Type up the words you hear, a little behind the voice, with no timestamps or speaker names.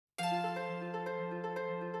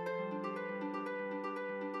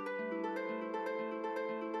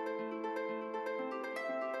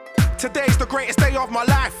Today's the greatest day of my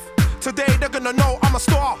life. Today they're gonna know I'm a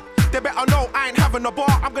star. They better know I ain't having a bar.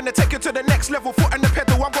 I'm gonna take it to the next level, foot in the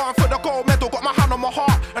pedal. I'm going for the gold medal, got my hand on my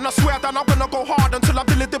heart. And I swear that I'm gonna go hard until I'm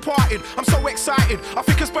really departed. I'm so excited, I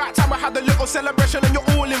think it's about time I had a little celebration and you're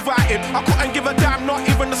all invited. I couldn't give a damn, not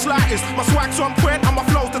even the slightest. My swag's on point and my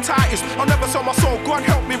flow's the tightest. I'll never sell my soul, God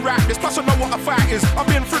help me write this. Plus I know what a fight is. I've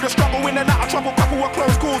been through the struggle, in and out of trouble, couple of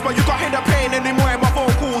close calls. But you can't hear the pain anymore in my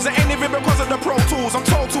vocals. It ain't even because of the Pro Tools. I'm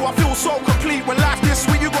told to, I feel so complete. When life's this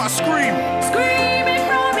sweet, you gotta scream. Screaming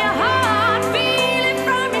from your heart, feeling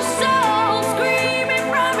from your soul. Screaming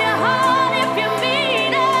from your heart if you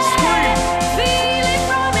mean it. Scream. Feeling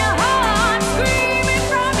from your heart, screaming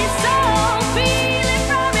from your soul. Feeling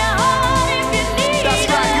from your heart if you need it. That's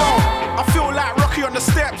right, yo. I feel like Rocky on the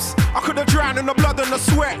steps. I could have drowned in the blood and the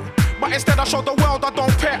sweat, but instead I showed the world I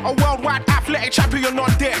don't pet. A worldwide athletic champion on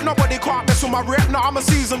deck. Nobody can't mess with my rep. No, I'm a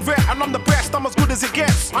seasoned vet and I'm the best. I'm as good as it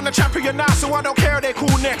gets. I'm the champion now, so I don't care they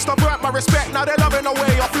call next. I've earned my respect, now they're loving the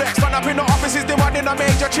way I flex. Run up in the offices, demanding a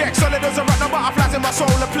major check. Solid as a rock, the butterflies in my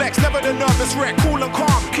solar plex. Never the nervous wreck, cool and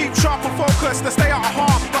calm. Keep sharp and focused to stay out of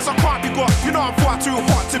harm. Plus I can't be got, you know I'm far too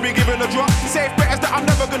hot to be given a drop. Safe bet is that I'm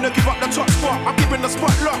never gonna give up the top spot. I'm keeping the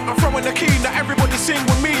spot locked, I'm throwing the key. Now everybody sing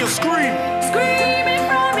with me and scream. Screaming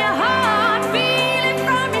from your heart, feeling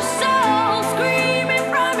from your soul. Screaming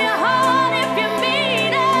from your heart if you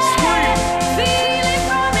mean it. Scream. Feeling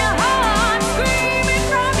from your heart, screaming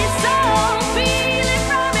from your soul. Feeling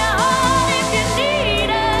from your heart if you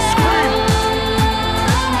need it. Scream.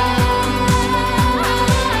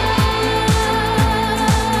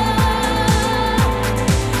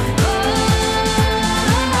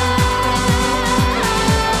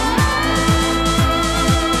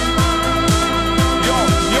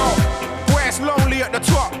 Lonely at the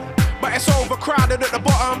top, but it's overcrowded at the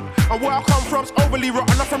bottom. And where I come from's overly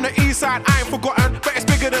rotten. I'm from the east side, I ain't forgotten, but it's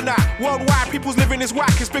bigger than that. Worldwide, people's living is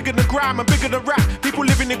whack. It's bigger than grime and bigger than rap. People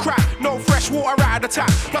living in crap, no fresh water out of the tap.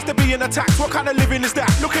 Plus they're being attacked. What kind of living is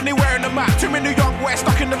that? Look anywhere in the map. Too many young boys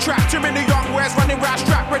stuck in the trap. Too many young boys running round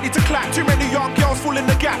strapped, ready to clap. Too many young girls falling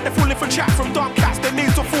the gap. They're falling for chat from dumb cats. They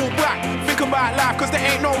need to fall back. Think about life, cause there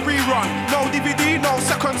ain't no rerun. No DVD, no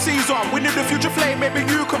second season. We need the future flame, maybe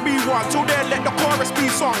you can be one. Till then, let the chorus be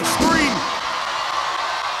sung. Scream.